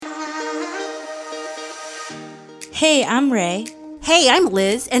Hey, I'm Ray. Hey, I'm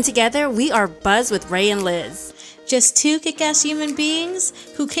Liz, and together we are Buzz with Ray and Liz. Just two kick-ass human beings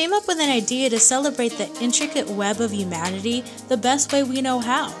who came up with an idea to celebrate the intricate web of humanity the best way we know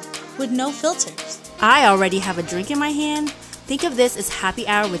how, with no filters. I already have a drink in my hand. Think of this as happy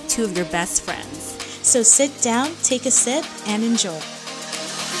hour with two of your best friends. So sit down, take a sip, and enjoy.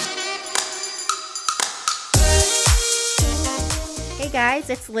 Hey guys,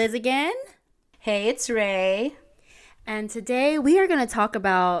 it's Liz again. Hey, it's Ray. And today we are going to talk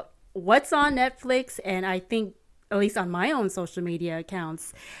about what's on Netflix, and I think, at least on my own social media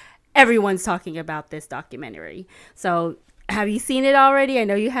accounts, everyone's talking about this documentary. So have you seen it already? I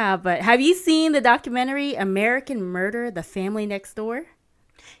know you have, but have you seen the documentary American Murder, The Family Next Door?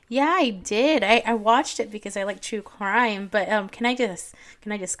 Yeah, I did. I watched it because I like true crime, but can I just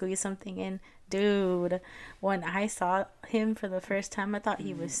squeeze something in? Dude, when I saw him for the first time, I thought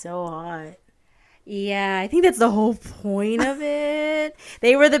he was so hot. Yeah, I think that's the whole point of it.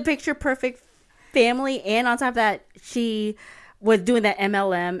 They were the picture perfect family, and on top of that, she was doing that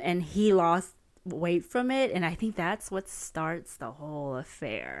MLM and he lost weight from it, and I think that's what starts the whole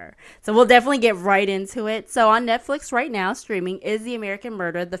affair. So we'll definitely get right into it. So on Netflix right now, streaming is The American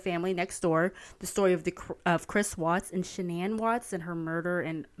Murder, The Family Next Door, the story of Chris Watts and Shanann Watts and her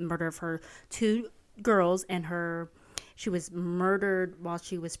murder of her two girls, and she was murdered while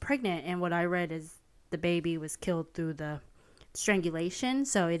she was pregnant, and what I read is the baby was killed through the strangulation,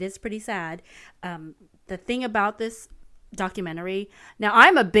 so it is pretty sad. The thing about this documentary, now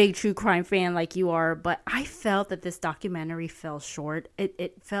I'm a big true crime fan like you are, but I felt that this documentary fell short.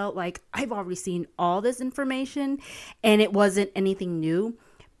 It felt like I've already seen all this information and it wasn't anything new.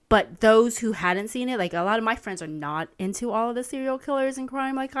 But those who hadn't seen it, like a lot of my friends are not into all of the serial killers and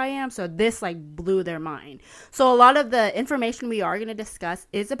crime like I am. So this like blew their mind. So a lot of the information we are going to discuss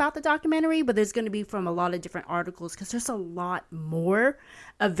is about the documentary, but there's going to be from a lot of different articles because there's a lot more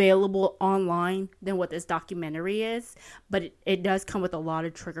available online than what this documentary is. But it does come with a lot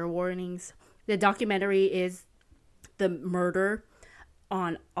of trigger warnings. The documentary is the murder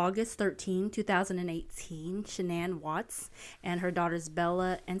on August 13, 2018, Shanann Watts and her daughters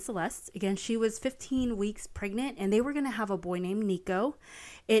Bella and Celeste. Again, she was 15 weeks pregnant and they were going to have a boy named Nico.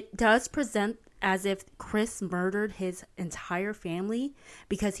 It does present as if Chris murdered his entire family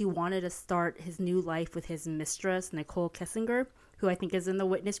because he wanted to start his new life with his mistress, Nicole Kessinger, who I think is in the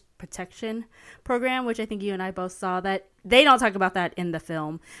witness protection program, which I think you and I both saw. That they don't talk about that in the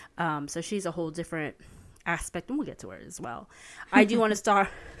film. So she's a whole different aspect, and we'll get to her as well. I do want to start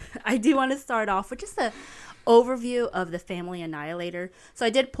off with just an overview of the Family Annihilator. So I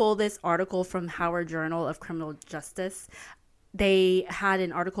did pull this article from Howard Journal of Criminal Justice. They had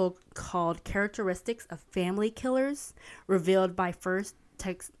an article called Characteristics of Family Killers Revealed by First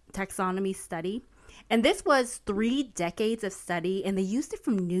Taxonomy Study. And this was 3 decades of study, and they used it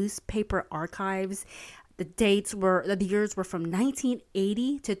from newspaper archives. The years were from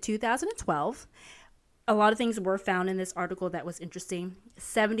 1980 to 2012. A lot of things were found in this article that was interesting.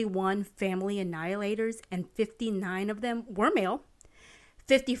 71 family annihilators, and 59 of them were male.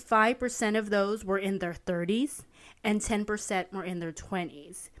 55% of those were in their 30s, and 10% were in their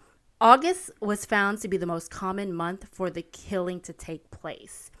 20s. August was found to be the most common month for the killing to take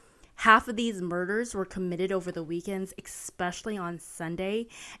place. Half of these murders were committed over the weekends, especially on Sunday,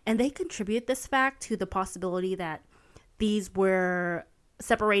 and they contribute this fact to the possibility that these were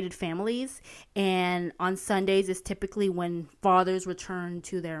separated families, and on Sundays is typically when fathers return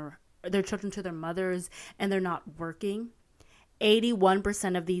to their children to their mothers and they're not working.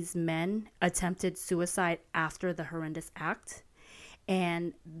 81% of these men attempted suicide after the horrendous act,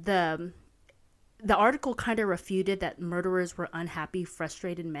 and the article kind of refuted that murderers were unhappy,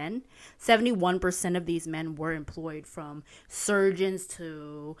 frustrated men. 71% of these men were employed, from surgeons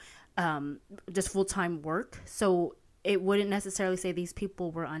to just full-time work. So it wouldn't necessarily say these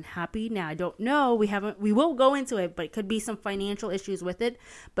people were unhappy. Now, I don't know. We will go into it, but it could be some financial issues with it.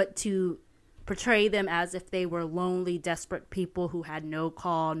 But to portray them as if they were lonely, desperate people who had no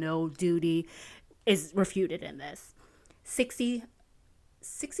call, no duty, is refuted in this.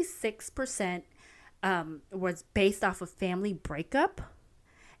 66% was based off of family breakup.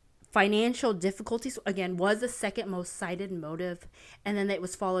 Financial difficulties, again, was the second most cited motive. And then it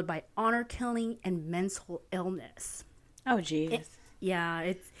was followed by honor killing and mental illness. Oh, geez.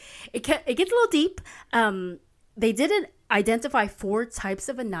 It gets a little deep. They didn't identify 4 types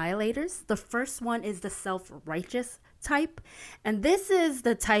of annihilators. The first one is the self-righteous type. And this is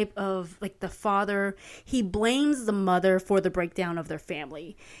the type of, like, the father, he blames the mother for the breakdown of their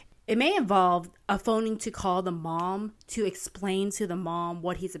family. It may involve a phoning to call the mom to explain to the mom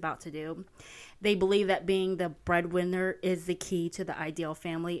what he's about to do. They believe that being the breadwinner is the key to the ideal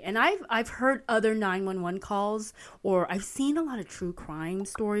family. And I've heard other 911 calls, or I've seen a lot of true crime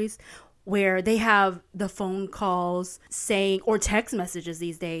stories where they have the phone calls saying, or text messages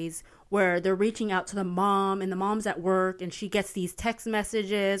these days, where they're reaching out to the mom and the mom's at work and she gets these text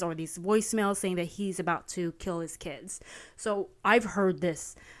messages or these voicemails saying that he's about to kill his kids. So I've heard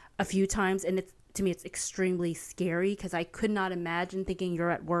this a few times, and to me it's extremely scary, because I could not imagine thinking you're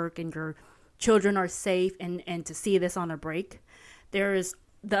at work and your children are safe and to see this on a break. There's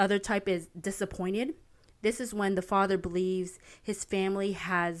the other type is disappointed. This is when the father believes his family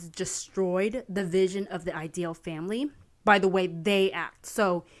has destroyed the vision of the ideal family by the way they act.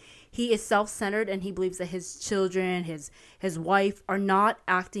 So he is self-centered, and he believes that his children, his wife, are not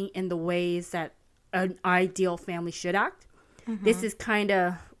acting in the ways that an ideal family should act. Mm-hmm. This is kind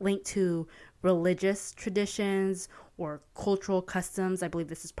of linked to religious traditions or cultural customs. I believe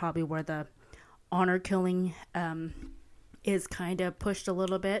this is probably where the honor killing is kind of pushed a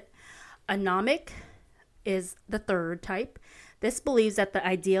little bit. Anomic is the third type. This believes that the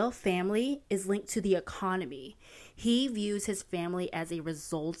ideal family is linked to the economy. He views his family as a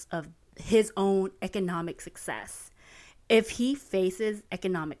result of his own economic success. If he faces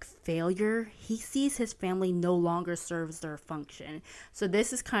economic failure, he sees his family no longer serves their function. So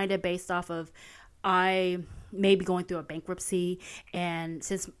this is kind of based off of, I may be going through a bankruptcy, and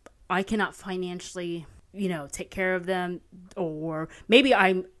since I cannot financially, take care of them, or maybe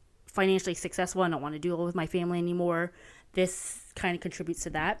I'm financially successful and don't want to deal with my family anymore, this kind of contributes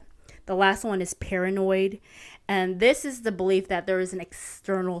to that. The last one is paranoid, and this is the belief that there is an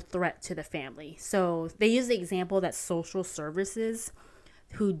external threat to the family. So they use the example that social services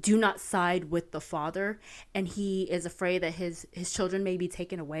who do not side with the father, and he is afraid that his children may be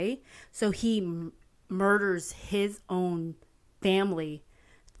taken away. So he murders his own family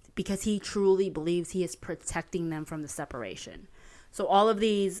because he truly believes he is protecting them from the separation. So all of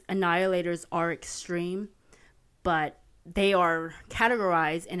these annihilators are extreme, but they are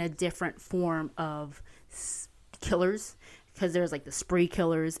categorized in a different form of killers, because there's like the spree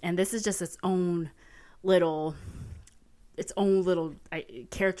killers, and this is just its own little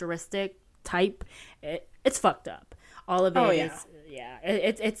characteristic type. It's fucked up. All of it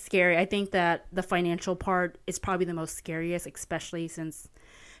it's scary. I think that the financial part is probably the most scariest, especially since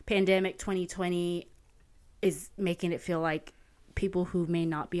pandemic 2020 is making it feel like people who may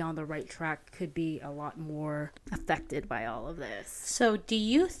not be on the right track could be a lot more affected by all of this. So do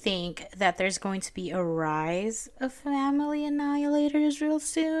you think that there's going to be a rise of family annihilators real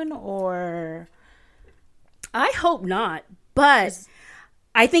soon, or? I hope not, but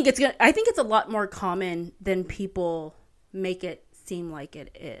I think it's a lot more common than people make it seem like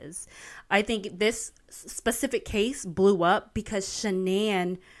it is. I think this specific case blew up because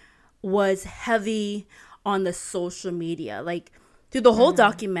Shanann was heavy on the social media, like through the whole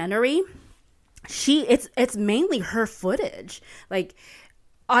documentary. It's mainly her footage. Like,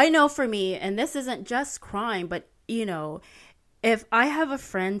 I know for me, and this isn't just crime, but if I have a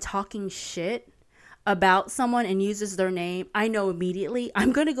friend talking shit about someone and uses their name, I know immediately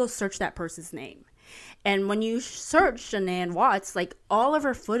I'm gonna go search that person's name. And when you search Shanann Watts, like, all of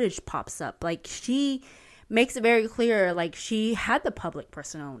her footage pops up. Like, she makes it very clear, like, she had the public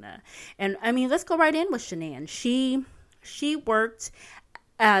persona. And I mean, let's go right in with Shanann. She worked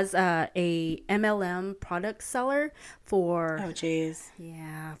as a MLM product seller for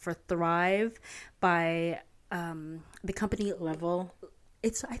for Thrive by the company Level. I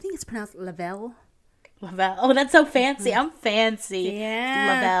think it's pronounced Lavelle. Oh, that's so fancy. I'm fancy.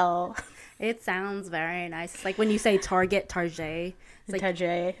 Yeah. Lavelle. It sounds very nice. It's like when you say Target. It's like,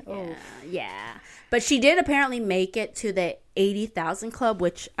 Target. Yeah. But she did apparently make it to the 80,000 club,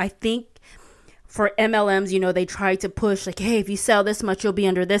 which I think for MLMs, they try to push, like, hey, if you sell this much, you'll be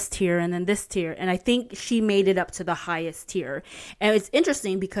under this tier and then this tier. And I think she made it up to the highest tier. And it's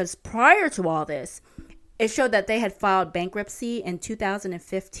interesting because prior to all this, it showed that they had filed bankruptcy in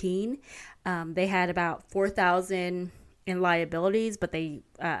 2015. They had about 4,000 in liabilities, but they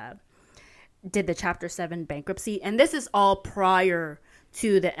did the Chapter 7 bankruptcy. And this is all prior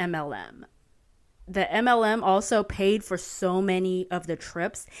to the MLM. The MLM also paid for so many of the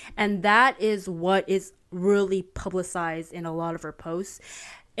trips, and that is what is really publicized in a lot of her posts.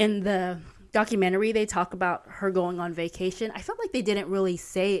 In the documentary, they talk about her going on vacation. I felt like they didn't really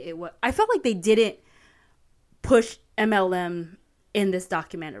say it. I felt like they didn't push MLM in this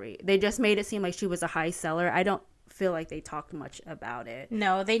documentary. They just made it seem like she was a high seller. I don't feel like they talked much about it.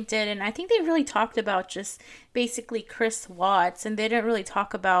 No, they didn't. I think they really talked about just basically Chris Watts, and they didn't really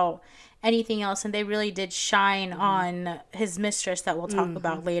talk about anything else. And they really did shine on his mistress that we'll talk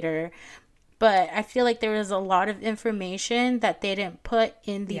about later. But I feel like there was a lot of information that they didn't put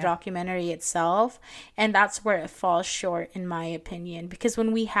in the documentary itself. And that's where it falls short, in my opinion. Because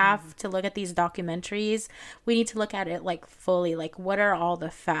when we have to look at these documentaries, we need to look at it like fully. Like, what are all the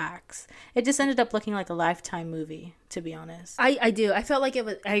facts? It just ended up looking like a Lifetime movie, to be honest. I do. I felt like it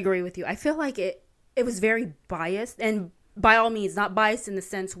was, I agree with you. I feel like it was very biased. And by all means, not biased in the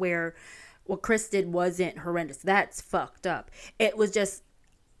sense where what Chris did wasn't horrendous. That's fucked up. It was just,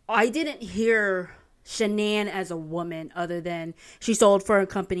 I didn't hear Shanann as a woman other than she sold for a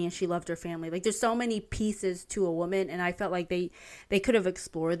company and she loved her family. Like, there's so many pieces to a woman, and I felt like they could have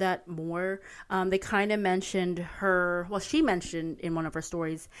explored that more. They kind of mentioned her, well, she mentioned in one of her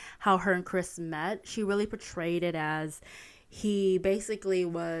stories how her and Chris met. She really portrayed it as he basically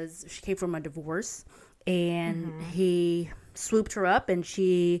was, she came from a divorce, and he swooped her up, and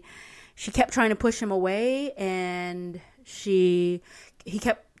she kept trying to push him away, and he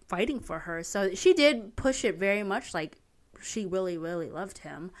kept fighting for her. So she did push it very much like she really, really loved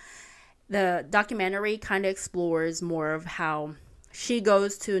him. The documentary kind of explores more of how she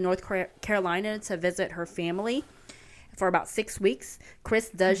goes to North Carolina to visit her family for about 6 weeks. Chris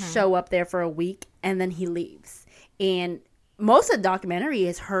does show up there for a week, and then he leaves. And most of the documentary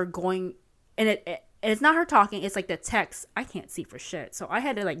is her going, and it's not her talking, it's like the text. I can't see for shit. So I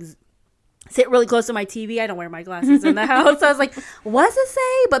had to like sit really close to my TV. I don't wear my glasses in the house. So I was like, what's it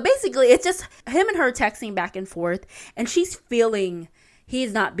say? But basically, it's just him and her texting back and forth. And she's feeling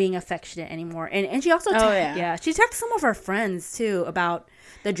he's not being affectionate anymore. And she also, she texts some of her friends, too, about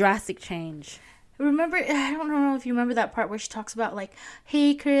the drastic change. Remember, I don't know if you remember that part where she talks about, like,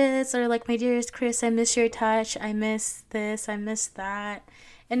 hey, Chris, or like, my dearest Chris, I miss your touch. I miss this. I miss that.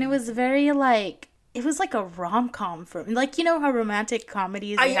 And it was very, like, it was like a rom-com for me. Like, you know how romantic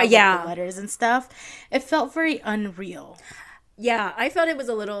comedies have like, the letters and stuff? It felt very unreal. Yeah, I felt it was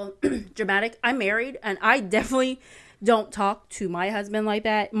a little dramatic. I'm married, and I definitely don't talk to my husband like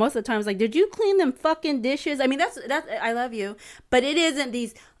that. Most of the time, it's like, did you clean them fucking dishes? I mean, that's I love you. But it isn't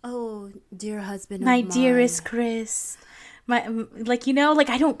these, oh, dear husband of mine. My dearest Chris. Like, you know, like,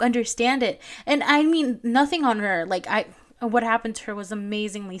 I don't understand it. And I mean, nothing on her. Like, what happened to her was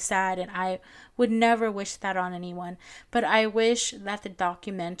amazingly sad, and I would never wish that on anyone. But I wish that the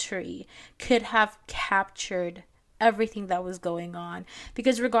documentary could have captured everything that was going on.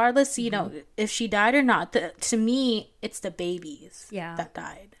 Because regardless, you know, if she died or not, to me, it's the babies that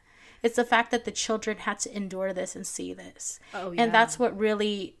died. It's the fact that the children had to endure this and see this. Oh, yeah. And that's what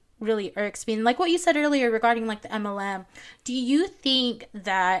really, really irks me. And like what you said earlier regarding like the MLM, do you think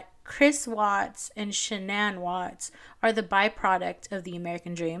that Chris Watts and Shanann Watts are the byproduct of the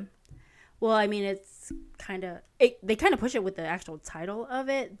American dream? Well, I mean, it's kind of, they kind of push it with the actual title of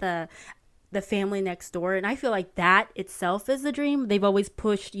it, the family next door. And I feel like that itself is the dream. They've always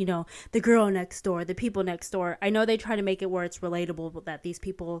pushed, you know, the girl next door, the people next door. I know they try to make it where it's relatable that these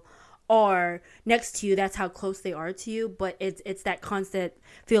people are next to you. That's how close they are to you. But it's that constant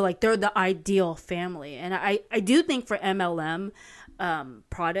feel like they're the ideal family. And I do think for MLM,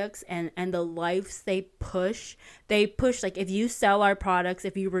 products and the lives they push like, if you sell our products,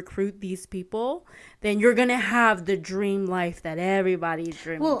 if you recruit these people, then you're gonna have the dream life that everybody's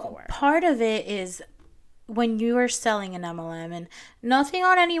dreaming for. Part of it is when you are selling an MLM, and nothing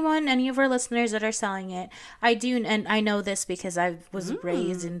on any of our listeners that are selling it, I do, and I know this because I was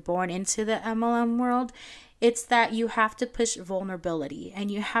raised and born into the MLM world. It's that you have to push vulnerability, and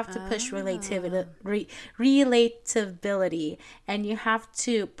you have to push relatability, and you have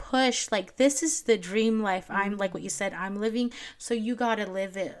to push, like, this is the dream life I'm, like what you said, I'm living, so you gotta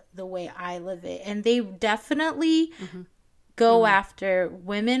live it the way I live it. And they definitely go after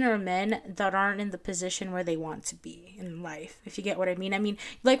women or men that aren't in the position where they want to be in life, if you get what I mean. I mean,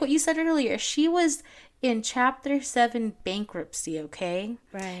 like what you said earlier, she was in Chapter 7 bankruptcy, okay?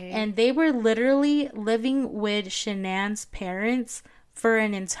 Right. And they were literally living with Shanann's parents for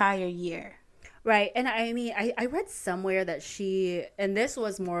an entire year. Right. And I mean, I read somewhere that she, and this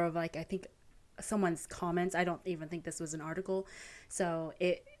was more of like, I think someone's comments. I don't even think this was an article. So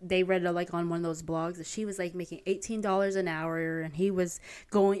they read it like on one of those blogs that she was like making $18 an hour, and he was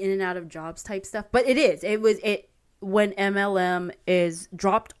going in and out of jobs type stuff. But when MLM is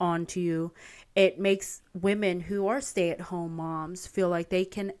dropped onto you, it makes women who are stay-at-home moms feel like they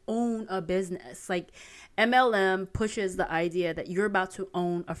can own a business. Like, MLM pushes the idea that you're about to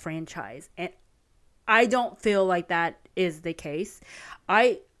own a franchise. And I don't feel like that is the case.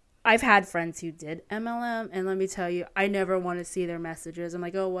 I've had friends who did MLM, and let me tell you, I never want to see their messages. I'm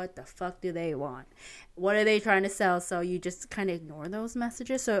like, oh, what the fuck do they want? What are they trying to sell? So you just kind of ignore those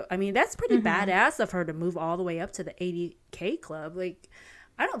messages. So, I mean, that's pretty badass of her to move all the way up to the 80K club. Like,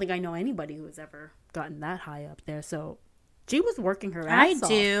 I don't think I know anybody who has ever gotten that high up there. So she was working her ass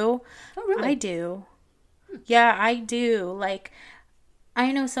off. I do. Oh, really? I do. Yeah, I do. Like,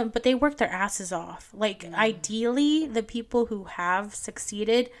 I know some, but they work their asses off. Like, ideally, the people who have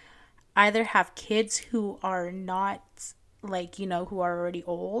succeeded either have kids who are not, like, you know, who are already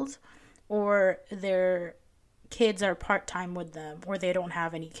old, or their kids are part-time with them, or they don't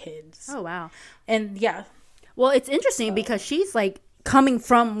have any kids. Oh, wow. And yeah. Well, it's interesting because she's like coming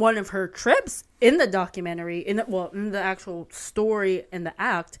from one of her trips in the documentary, in the actual story in the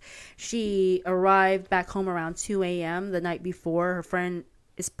act. She arrived back home around 2 a.m. the night before. Her friend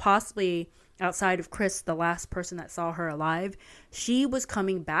is possibly, outside of Chris, the last person that saw her alive. She was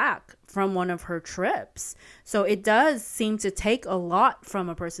coming back from one of her trips. So it does seem to take a lot from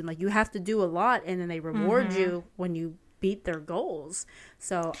a person. Like, you have to do a lot, and then they reward you when you beat their goals.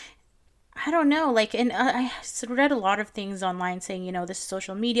 So I don't know, like, and I read a lot of things online saying, you know, this is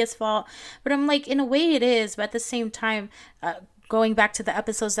social media's fault, but I'm like, in a way it is, but at the same time, going back to the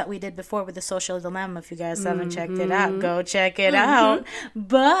episodes that we did before with the social dilemma, if you guys haven't checked it out, go check it out.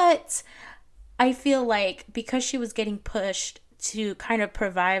 But I feel like because she was getting pushed to kind of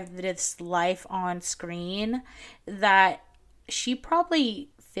provide this life on screen, that she probably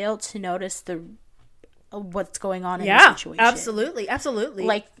failed to notice the what's going on in the situation. Absolutely.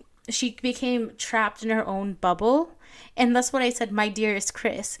 Like, she became trapped in her own bubble. And that's what I said, my dearest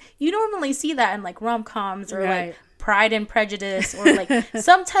Chris. You normally see that in, like, rom-coms or, like, Pride and Prejudice or, like,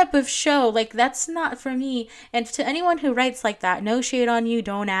 some type of show. Like, that's not for me. And to anyone who writes like that, no shade on you.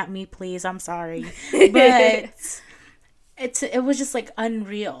 Don't at me, please. I'm sorry. But it was just, like,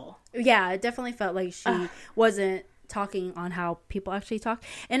 unreal. Yeah, it definitely felt like she wasn't talking on how people actually talk.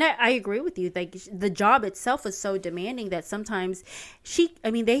 And I agree with you. Like, the job itself was so demanding that sometimes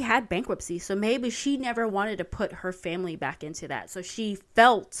they had bankruptcy, so maybe she never wanted to put her family back into that. So she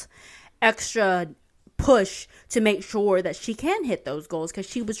felt extra push to make sure that she can hit those goals because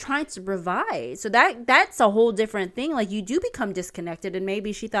she was trying to provide. So that's a whole different thing. Like, you do become disconnected, and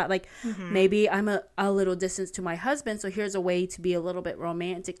maybe she thought, like, maybe I'm a little distance to my husband, so here's a way to be a little bit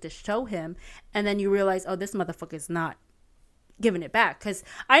romantic to show him. And then you realize, oh, this motherfucker's not giving it back. Because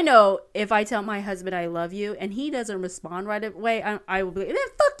I know if I tell my husband I love you and he doesn't respond right away, I will be like, then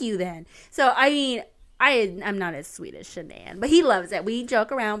fuck you then. So I mean, I'm not as sweet as Shanann, but he loves it. We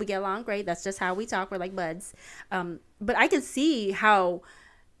joke around. We get along great. That's just how we talk. We're like buds. But I can see how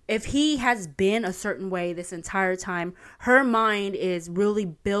if he has been a certain way this entire time, her mind is really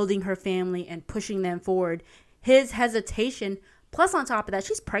building her family and pushing them forward. His hesitation, plus on top of that,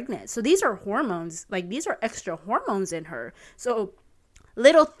 she's pregnant. So these are hormones. Like, these are extra hormones in her. So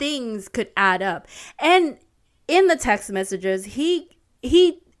little things could add up. And in the text messages, he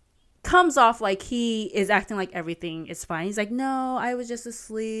comes off like he is acting like everything is fine. He's like, no, I was just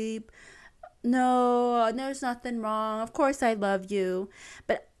asleep. No, there's nothing wrong. Of course I love you.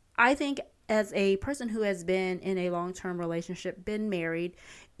 But I think as a person who has been in a long-term relationship, been married,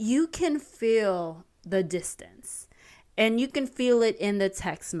 you can feel the distance. And you can feel it in the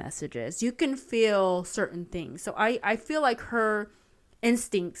text messages. You can feel certain things. So I feel like her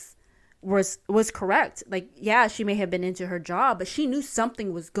instincts was correct. Like, yeah, she may have been into her job, but she knew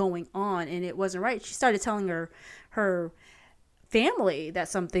something was going on and it wasn't right. She started telling her family that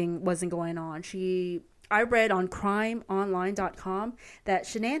something wasn't going on. I read on crimeonline.com that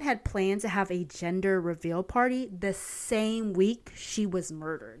Shanann had planned to have a gender reveal party the same week she was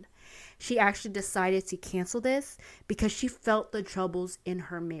murdered. She actually decided to cancel this because she felt the troubles in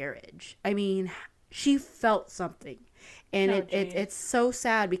her marriage. I mean, she felt something. And it's so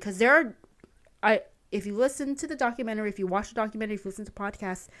sad because if you listen to the documentary, if you watch the documentary, if you listen to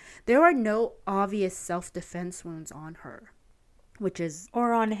podcasts, there are no obvious self-defense wounds on her,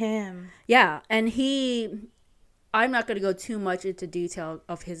 or on him. Yeah. And I'm not going to go too much into detail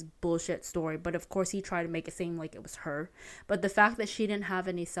of his bullshit story, but of course he tried to make it seem like it was her. But the fact that she didn't have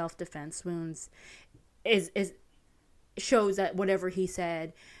any self-defense wounds shows that whatever he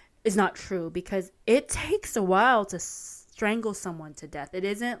said is not true, because it takes a while to strangle someone to death. It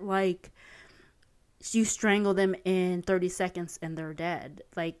isn't like you strangle them in 30 seconds and they're dead.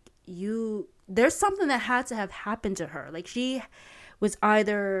 Like, there's something that had to have happened to her. Like, she was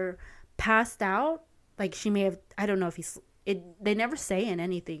either passed out, like she may have, I don't know if they never say in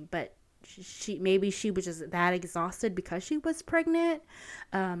anything, but maybe she was just that exhausted because she was pregnant,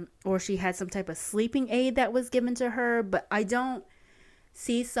 or she had some type of sleeping aid that was given to her. But I don't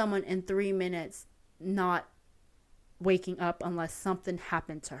see someone in 3 minutes not waking up unless something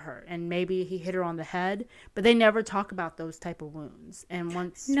happened to her, and maybe he hit her on the head, but they never talk about those type of wounds. And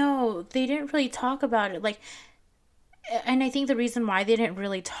once No, they didn't really talk about it. Like, and I think the reason why they didn't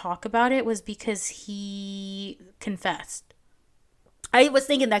really talk about it was because he confessed. I was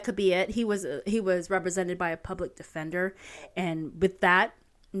thinking that could be it. He was represented by a public defender, and with that,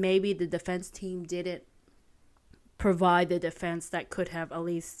 maybe the defense team didn't provide the defense that could have at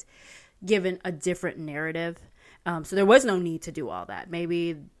least given a different narrative. So there was no need to do all that.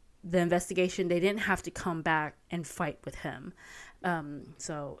 Maybe the investigation, they didn't have to come back and fight with him.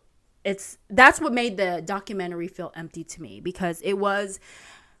 So that's what made the documentary feel empty to me, because it was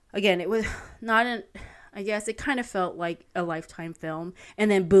not an, I guess it kind of felt like a Lifetime film,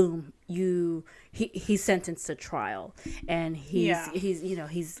 and then boom, he's sentenced to trial, and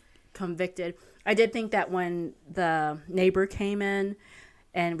he's convicted. I did think that when the neighbor came in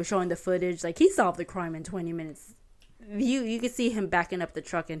and was showing the footage, like, he solved the crime in 20 minutes. You could see him backing up the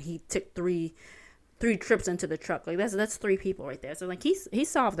truck, and he took three trips into the truck. Like, that's 3 people right there. So, like, he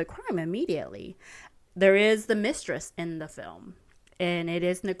solved the crime immediately. There is the mistress in the film, and it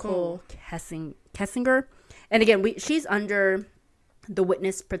is Nicole Kessinger. And again, she's under the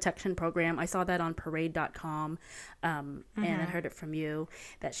witness protection program. I saw that on parade.com, and I heard it from you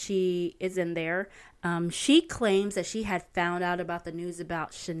that she is in there. She claims that she had found out about the news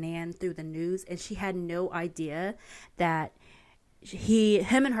about Shanann through the news, and she had no idea that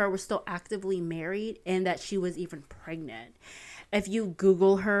him and her were still actively married, and that she was even pregnant. If you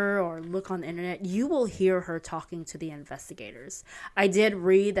Google her or look on the internet, you will hear her talking to the investigators. I did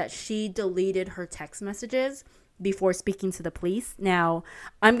read that she deleted her text messages before speaking to the police. Now,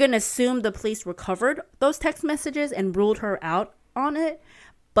 I'm going to assume the police recovered those text messages and ruled her out on it,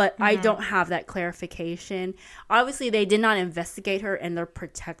 but I don't have that clarification. Obviously, they did not investigate her, and they're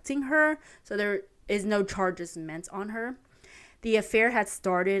protecting her, so there is no charges meant on her. The affair had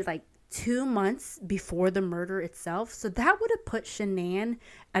started like 2 months before the murder itself, so that would have put Shanann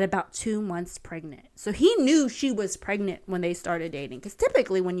at about 2 months pregnant. So he knew she was pregnant when they started dating, because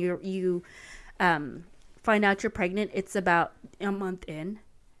typically when you find out you're pregnant, it's about a month in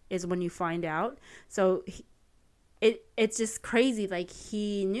is when you find out. So it's just crazy. Like,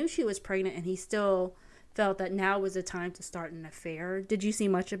 he knew she was pregnant, and he still felt that now was the time to start an affair. Did you see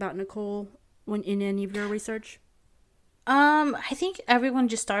much about Nicole when in any of your research? I think everyone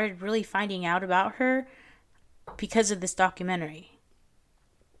just started really finding out about her because of this documentary.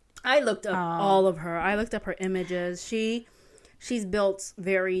 I looked up all of her. I looked up her images. She's built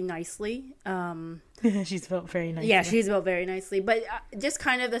very nicely. She's built very nicely. Yeah, she's built very nicely. But just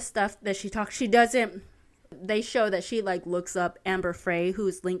kind of the stuff that she talks, she doesn't. They show that she like looks up Amber Frey,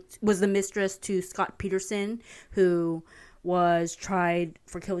 was the mistress to Scott Peterson, who was tried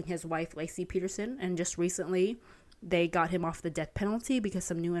for killing his wife Lacey Peterson, and just recently they got him off the death penalty because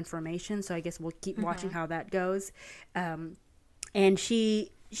some new information. So I guess we'll keep watching how that goes. And she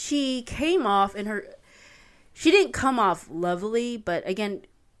came off in her. She didn't come off lovely, but again,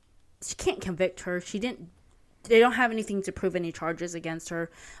 she can't convict her. They don't have anything to prove any charges against her.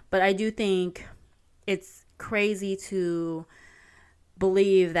 But I do think it's crazy to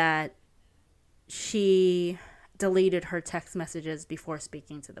believe that she deleted her text messages before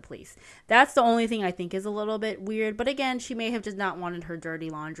speaking to the police. That's the only thing I think is a little bit weird. But again, she may have just not wanted her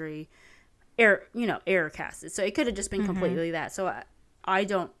dirty laundry air casted. So it could have just been completely that. So I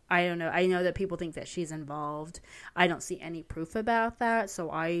don't know. I know that people think that she's involved. I don't see any proof about that.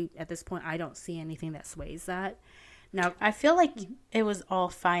 So at this point, I don't see anything that sways that. Now, I feel like it was all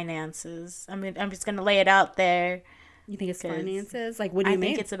finances. I mean, I'm just going to lay it out there. You think it's finances? Like, what do you mean?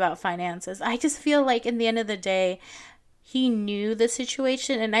 I think it's about finances. I just feel like in the end of the day, he knew the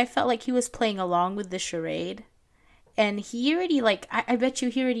situation, and I felt like he was playing along with the charade. And he already, like, I bet you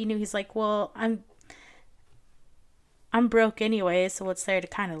he already knew. He's like, well, I'm broke anyway, so what's there to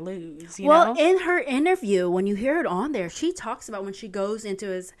kind of lose, you know? In her interview, when you hear it on there, she talks about when she goes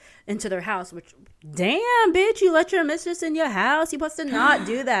into their house, which, damn, bitch, you let your mistress in your house? You're supposed to not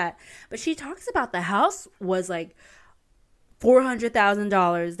do that. But she talks about the house was like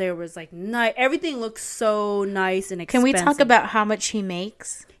 $400,000. There was like everything looks so nice and expensive. Can we talk about how much he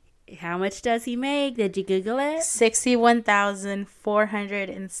makes? How much does he make? Did you Google it?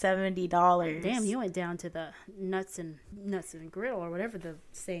 $61,470. Damn, you went down to the nuts and grill or whatever the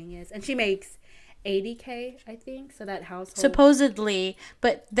saying is. And she makes $80K, I think. So that household supposedly,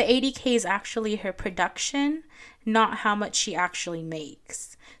 but the $80K is actually her production, not how much she actually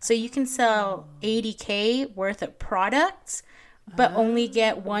makes. So you can sell $80K worth of products, but only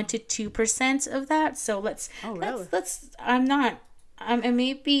get 1 to 2% of that. So let's. I'm It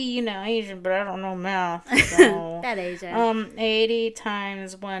may be, Asian, but I don't know math. So, That Asian. 80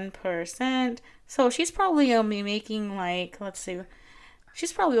 times 1%. So she's probably only making like, let's see,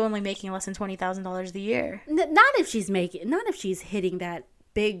 she's probably only making less than $20,000 a year. Not if she's hitting that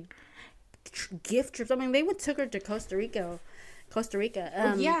big gift trips. I mean, they took her to Costa Rica.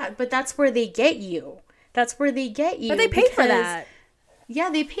 Yeah, but that's where they get you. That's where they get you. But they paid for that. Yeah,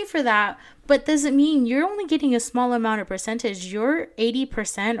 they pay for that, but doesn't mean you're only getting a small amount of percentage. You're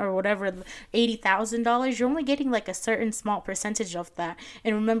 80% or whatever, $80,000. You're only getting like a certain small percentage of that.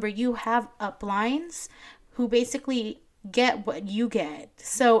 And remember, you have uplines who basically get what you get,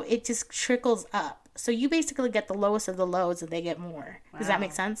 so it just trickles up. So you basically get the lowest of the lows, and they get more. Does that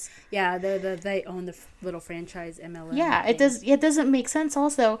make sense? Yeah, they own the little franchise MLM. Yeah, it does. It doesn't make sense.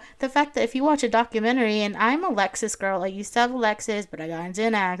 Also, the fact that if you watch a documentary, and I'm a Lexus girl, I used to have a Lexus, but I got into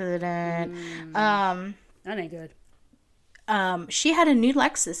an accident. That ain't good. She had a new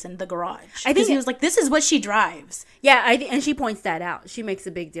Lexus in the garage. I think he was like, "This is what she drives." Yeah, and she points that out. She makes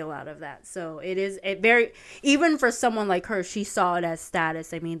a big deal out of that. So it is very, even for someone like her, she saw it as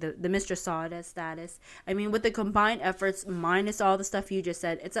status. I mean, the mistress saw it as status. I mean, with the combined efforts minus all the stuff you just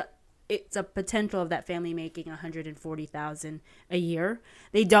said, it's a potential of that family making $140,000 a year.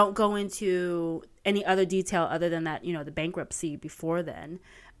 They don't go into any other detail other than that, the bankruptcy before then.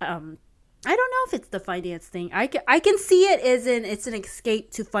 I don't know if it's the finance thing. I can see it as it's an escape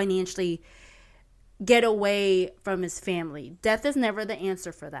to financially get away from his family. Death is never the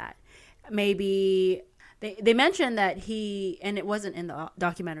answer for that. Maybe they mentioned that and it wasn't in the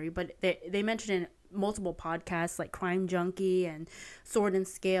documentary, but they mentioned in multiple podcasts like Crime Junkie and Sword and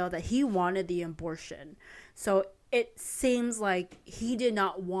Scale that he wanted the abortion. So it seems like he did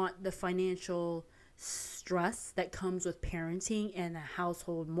not want the financial stress that comes with parenting and a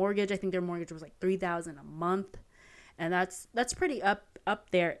household mortgage. I think their mortgage was like $3,000 a month, and that's pretty up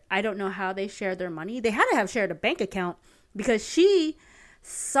there. I don't know how they shared their money. They had to have shared a bank account because she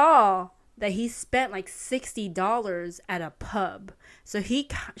saw that he spent like $60 at a pub. So she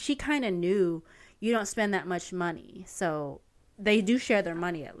kind of knew you don't spend that much money. So they do share their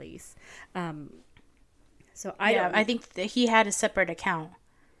money at least. So I think that he had a separate account.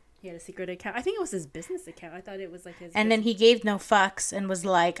 He had a secret account. I think it was his business account. I thought it was like his. And then he gave no fucks and was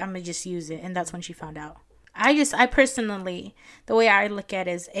like, "I'm gonna just use it," and that's when she found out. I personally, the way I look at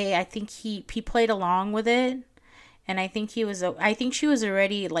it is, I think he played along with it, and I think she was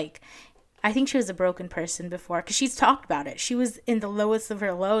already like, I think she was a broken person before, because she's talked about it. She was in the lowest of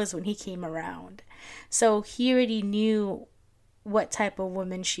her lows when he came around, so he already knew what type of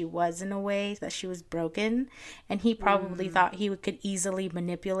woman she was, in a way that she was broken, and he probably thought he could easily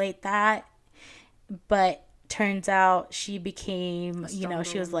manipulate that, but turns out she became,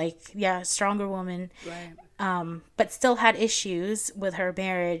 she was like, a stronger woman, right. But still had issues with her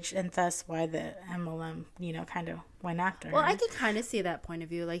marriage, and thus why the MLM, kind of went after her. Well, I can kind of see that point of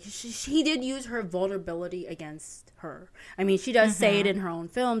view. Like, he did use her vulnerability against her. I mean, she does say it in her own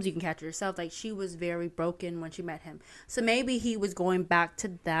films. You can catch it yourself. Like, she was very broken when she met him. So maybe he was going back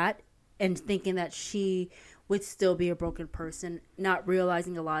to that and thinking that she would still be a broken person, not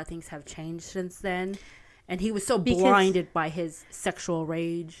realizing a lot of things have changed since then. And he was so blinded by his sexual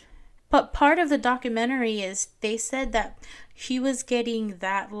rage. But part of the documentary is they said that he was getting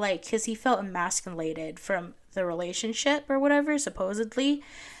that, like, because he felt emasculated from the relationship or whatever, supposedly.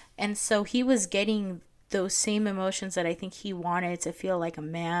 And so he was getting those same emotions that I think he wanted to feel like a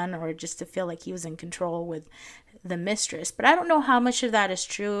man, or just to feel like he was in control with the mistress. But I don't know how much of that is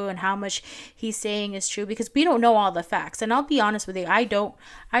true and how much he's saying is true, because we don't know all the facts. And I'll be honest with you, I don't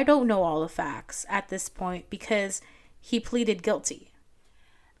know all the facts at this point, because he pleaded guilty.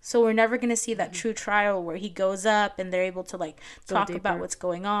 So we're never going to see that true trial where he goes up and they're able to like talk about what's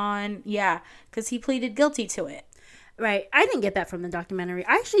going on. Yeah, because he pleaded guilty to it. Right. I didn't get that from the documentary.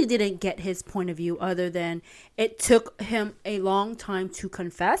 I actually didn't get his point of view, other than it took him a long time to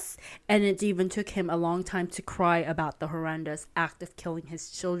confess, and it even took him a long time to cry about the horrendous act of killing his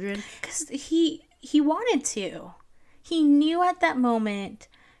children. Because he wanted to. He knew at that moment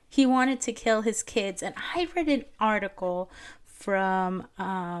he wanted to kill his kids. And I read an article from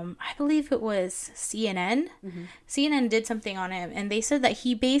I believe it was CNN. CNN did something on him, and they said that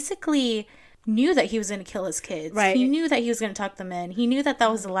he basically knew that he was going to kill his kids. Right. He knew that he was going to tuck them in. He knew that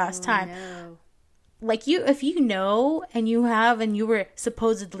was the last time. No. Like, if you know and you were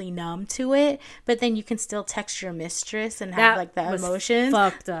supposedly numb to it, but then you can still text your mistress and have like that emotions.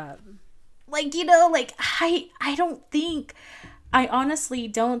 Fucked up. Like, like I honestly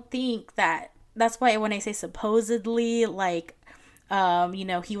don't think that. That's why when I say supposedly, like,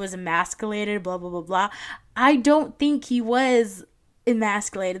 he was emasculated, blah, blah, blah, blah. I don't think he was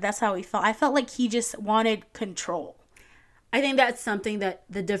emasculated. That's how he felt. I felt like he just wanted control. I think that's something that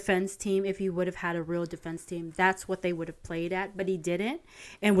the defense team, if he would have had a real defense team, that's what they would have played at, but he didn't,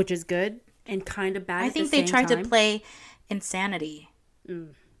 and which is good and kind of bad. I think they tried to play insanity.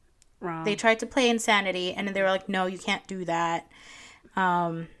 Wrong. They tried to play insanity, and then they were like, "No, you can't do that."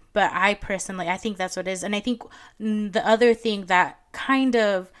 But I personally, I think that's what it is, and I think the other thing that kind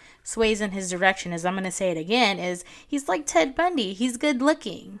of sways in his direction is, I'm going to say it again, is he's like Ted Bundy. He's good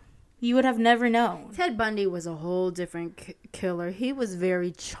looking. You would have never known. Ted Bundy was a whole different killer. He was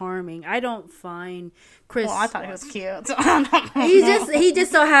very charming. I don't find Chris. Well, I thought he was cute. He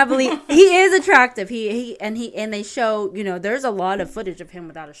just so heavily. He is attractive. And they show, you know, there's a lot of footage of him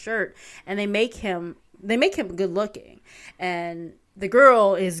without a shirt, and they make him good looking, and the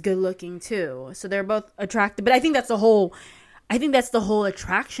girl is good looking too. So they're both attractive. But I think that's the whole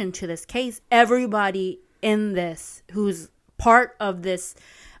attraction to this case. Everybody in this who's part of this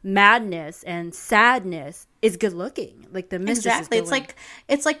madness and sadness is good looking. Like the mistress exactly. is good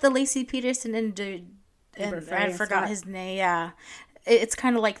It's like the Lacey Peterson and I forgot his name. Yeah, it's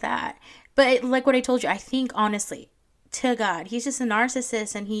kind of like that. But like what I told you, I think honestly, to God, he's just a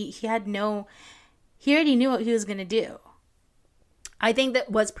narcissist, and he already knew what he was gonna do. I think that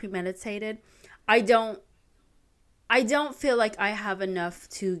was premeditated. I don't feel like I have enough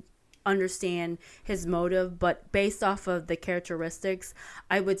to understand his motive, but based off of the characteristics,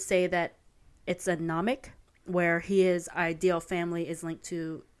 I would say that it's a nomic, where his ideal family is linked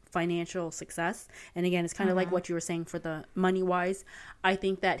to financial success. And again, it's kind of like what you were saying for the money wise. I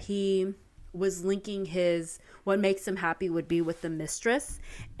think that he was linking what makes him happy would be with the mistress,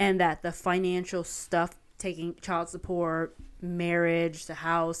 and that the financial stuff, taking child support, marriage, the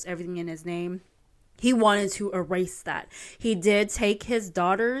house, everything in his name, he wanted to erase that. He did take his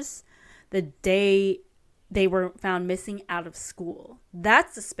daughters the day they were found missing out of school.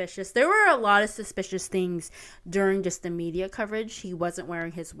 That's suspicious. There were a lot of suspicious things during just the media coverage. He wasn't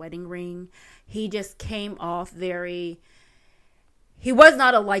wearing his wedding ring. He just came off he was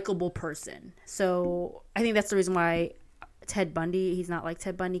not a likable person. So I think that's the reason why Ted Bundy, he's not like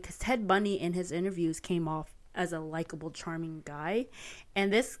Ted Bundy, because Ted Bundy in his interviews came off as a likable, charming guy.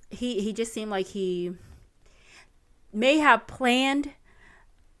 And this, he just seemed like he may have planned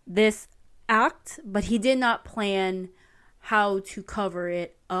this act, but he did not plan how to cover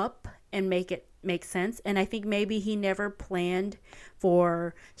it up and make it make sense. And I think maybe he never planned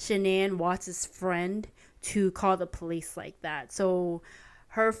for Shanann Watts' friend to call the police like that. So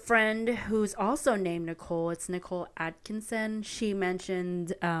her friend, who's also named Nicole, it's Nicole Atkinson, she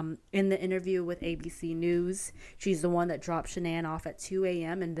mentioned in the interview with ABC News, she's the one that dropped Shanann off at 2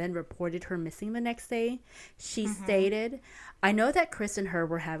 a.m. and then reported her missing the next day. She stated, "I know that Chris and her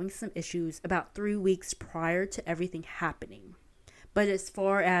were having some issues about 3 weeks prior to everything happening. But as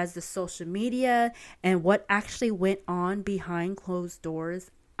far as the social media and what actually went on behind closed doors,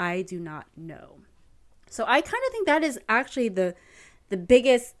 I do not know." So I kind of think that is actually the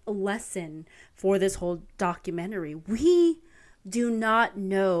biggest lesson for this whole documentary. We do not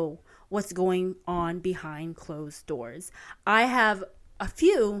know what's going on behind closed doors. I have a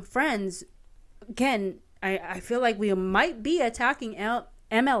few friends, again, I feel like we might be attacking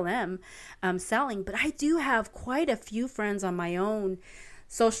MLM selling, but I do have quite a few friends on my own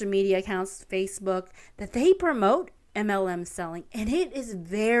social media accounts, Facebook, that they promote MLM selling, and it is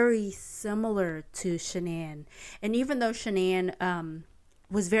very similar to Shanann. And even though Shanann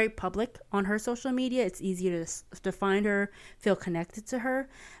was very public on her social media, it's easy to find her, feel connected to her,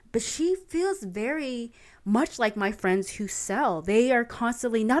 but she feels very much like my friends who sell. They are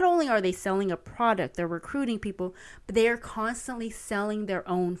constantly, not only are they selling a product, they're recruiting people, but they are constantly selling their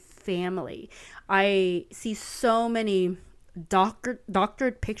own family. I see so many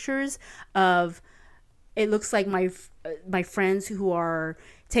doctored pictures of, it looks like my friends who are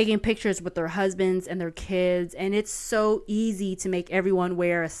taking pictures with their husbands and their kids, and it's so easy to make everyone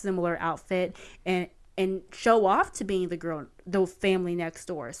wear a similar outfit and show off to being the family next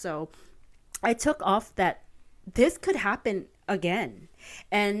door. So I took off that this could happen again.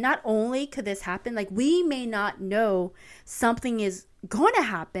 And not only could this happen, like, we may not know something is going to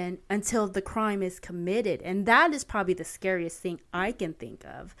happen until the crime is committed. And that is probably the scariest thing I can think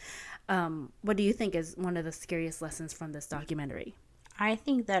of. What do you think is one of the scariest lessons from this documentary? I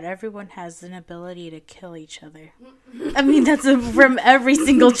think that everyone has an ability to kill each other. I mean, that's from every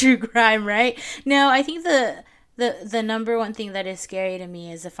single true crime, right? No, I think the number one thing that is scary to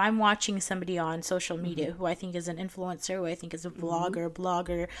me is if I'm watching somebody on social media who I think is an influencer, who I think is a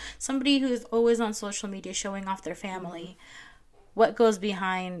blogger, somebody who's always on social media showing off their family, what goes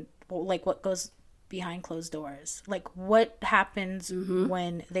behind, like, what goes behind closed doors? Like, what happens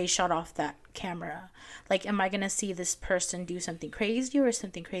when they shut off that camera? Like, am I going to see this person do something crazy, or is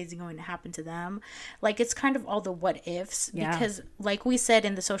something crazy going to happen to them? Like, it's kind of all the what ifs, because like we said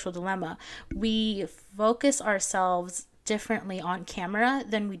in The Social Dilemma, we focus ourselves differently on camera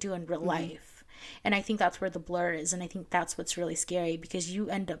than we do in real life. And I think that's where the blur is. And I think that's what's really scary, because you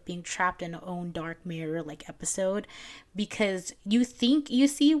end up being trapped in your own dark mirror like episode, because you think you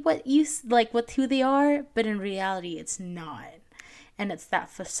see what you like, what who they are, but in reality it's not. And it's that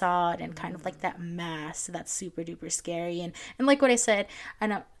facade and kind of like that mask that's super duper scary. And like what I said, I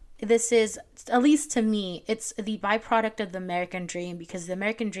know this is, at least to me, it's the byproduct of the American dream, because the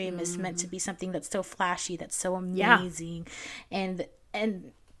American dream is meant to be something that's so flashy, that's so amazing. And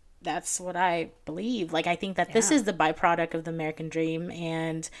that's what I believe. Like, I think that this is the byproduct of the American dream.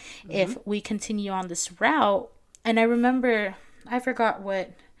 And if we continue on this route, and I remember, I forgot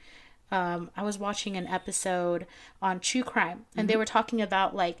what, I was watching an episode on true crime, and they were talking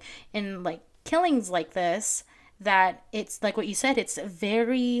about, like, in like killings like this, that it's like what you said, it's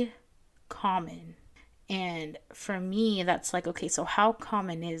very common. And for me, that's like, okay, so how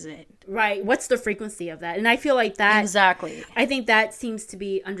common is it? Right. What's the frequency of that? And I feel like that. Exactly. I think that seems to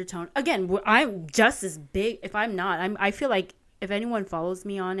be undertone. Again, I'm just as big. If I'm not, I feel like if anyone follows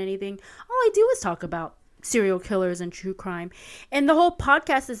me on anything, all I do is talk about serial killers and true crime. And the whole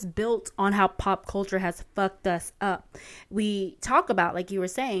podcast is built on how pop culture has fucked us up. We talk about, like you were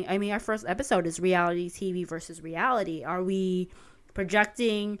saying, I mean, our first episode is reality TV versus reality. Are we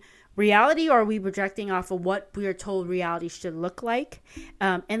projecting reality, or are we projecting off of what we are told reality should look like?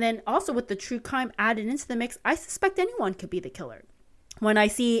 And then also with the true crime added into the mix, I suspect anyone could be the killer. When I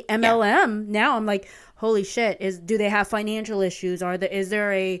see MLM now, I'm like, holy shit, do they have financial issues? Is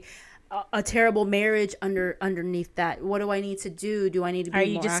there a terrible marriage underneath that? What do I need to do? Do I need to be more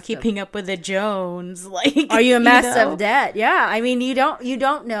active? Are you just keeping up with the Jones? Like, are you a mess of debt? Yeah, I mean, you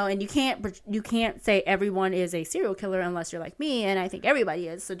don't know, and you can't say everyone is a serial killer unless you're like me, and I think everybody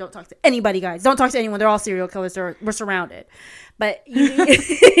is. So don't talk to anybody, guys. Don't talk to anyone. They're all serial killers. We're surrounded, but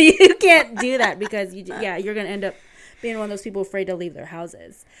you can't do that, because you're gonna end up being one of those people afraid to leave their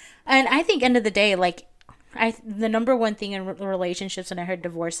houses. And I think end of the day, like, the number one thing in relationships, and I heard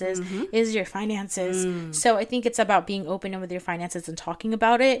divorces, is your finances. So I think it's about being open with your finances and talking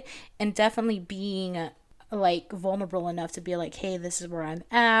about it, and definitely being like vulnerable enough to be like, hey, this is where I'm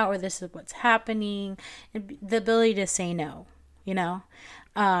at, or this is what's happening, and the ability to say no, you know.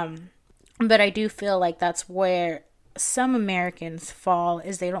 But I do feel like that's where some Americans fall,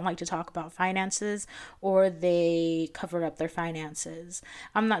 is they don't like to talk about finances, or they cover up their finances.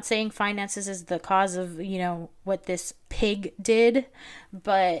 I'm not saying finances is the cause of, what this pig did,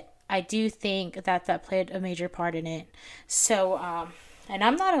 but I do think that played a major part in it. So, and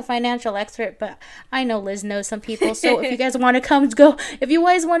I'm not a financial expert, but I know Liz knows some people. So if you guys want to if you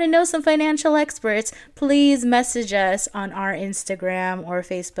guys want to know some financial experts, please message us on our Instagram or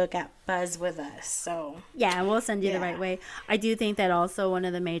Facebook at Buzz With Us. So yeah, and we'll send you the right way. I do think that also one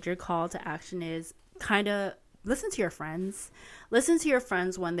of the major call to action is kind of listen to your friends. Listen to your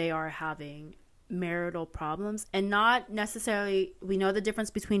friends when they are having marital problems, and not necessarily, we know the difference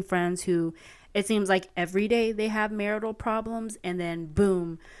between friends who it seems like every day they have marital problems, and then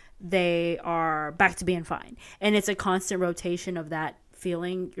boom, they are back to being fine, and it's a constant rotation of that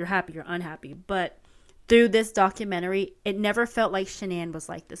feeling. You're happy, you're unhappy. But through this documentary, it never felt like Shanann was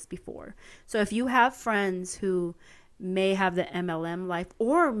like this before. So if you have friends who may have the MLM life,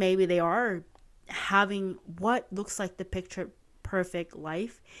 or maybe they are having what looks like the picture perfect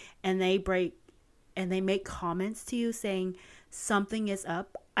life, and they make comments to you saying something is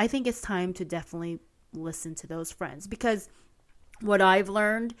up, I think it's time to definitely listen to those friends. Because what I've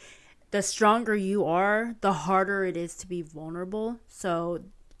learned, the stronger you are, the harder it is to be vulnerable. So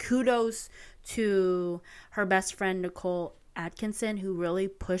kudos to her best friend, Nicole Atkinson, who really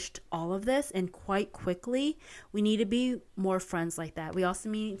pushed all of this, and quite quickly. We need to be more friends like that. We also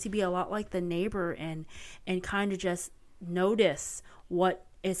need to be a lot like the neighbor, and kind of just notice what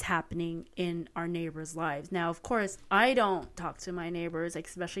is happening in our neighbors' lives. Now, of course, I don't talk to my neighbors,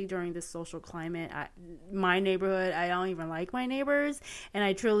 especially during this social climate. My neighborhood, I don't even like my neighbors, and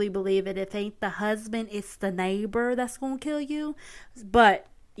I truly believe it. If it ain't the husband, it's the neighbor that's gonna kill you. But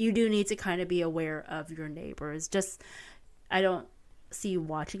you do need to kind of be aware of your neighbors. Just, I don't see you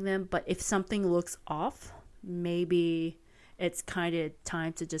watching them, but if something looks off, maybe it's kind of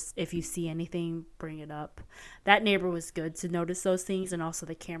time to just, if you see anything, bring it up. That neighbor was good to notice those things, and also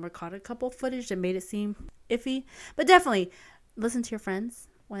the camera caught a couple footage that made it seem iffy. But definitely listen to your friends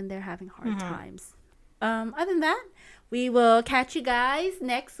when they're having hard times. Other than that, We will catch you guys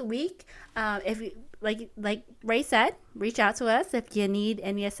next week. If you like Ray said, reach out to us if you need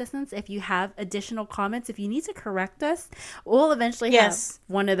any assistance. If you have additional comments, if you need to correct us, we'll eventually have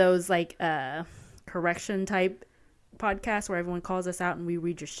one of those correction type podcasts where everyone calls us out and we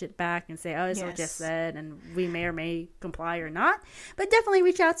read your shit back and say, oh, this is what Jess said, and we may or may comply or not. But definitely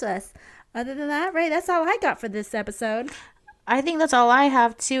reach out to us. Other than that, Ray, that's all I got for this episode. I think that's all I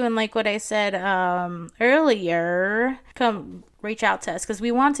have too. And like what I said earlier, come reach out to us because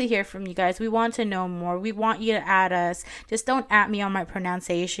we want to hear from you guys. We want to know more. We want you to add us. Just don't at me on my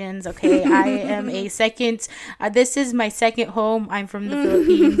pronunciations, okay? I am this is my second home. I'm from the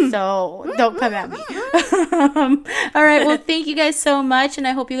Philippines, so don't come at me. All right, well, thank you guys so much, and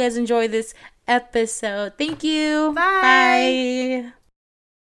I hope you guys enjoy this episode. Thank you. Bye. Bye.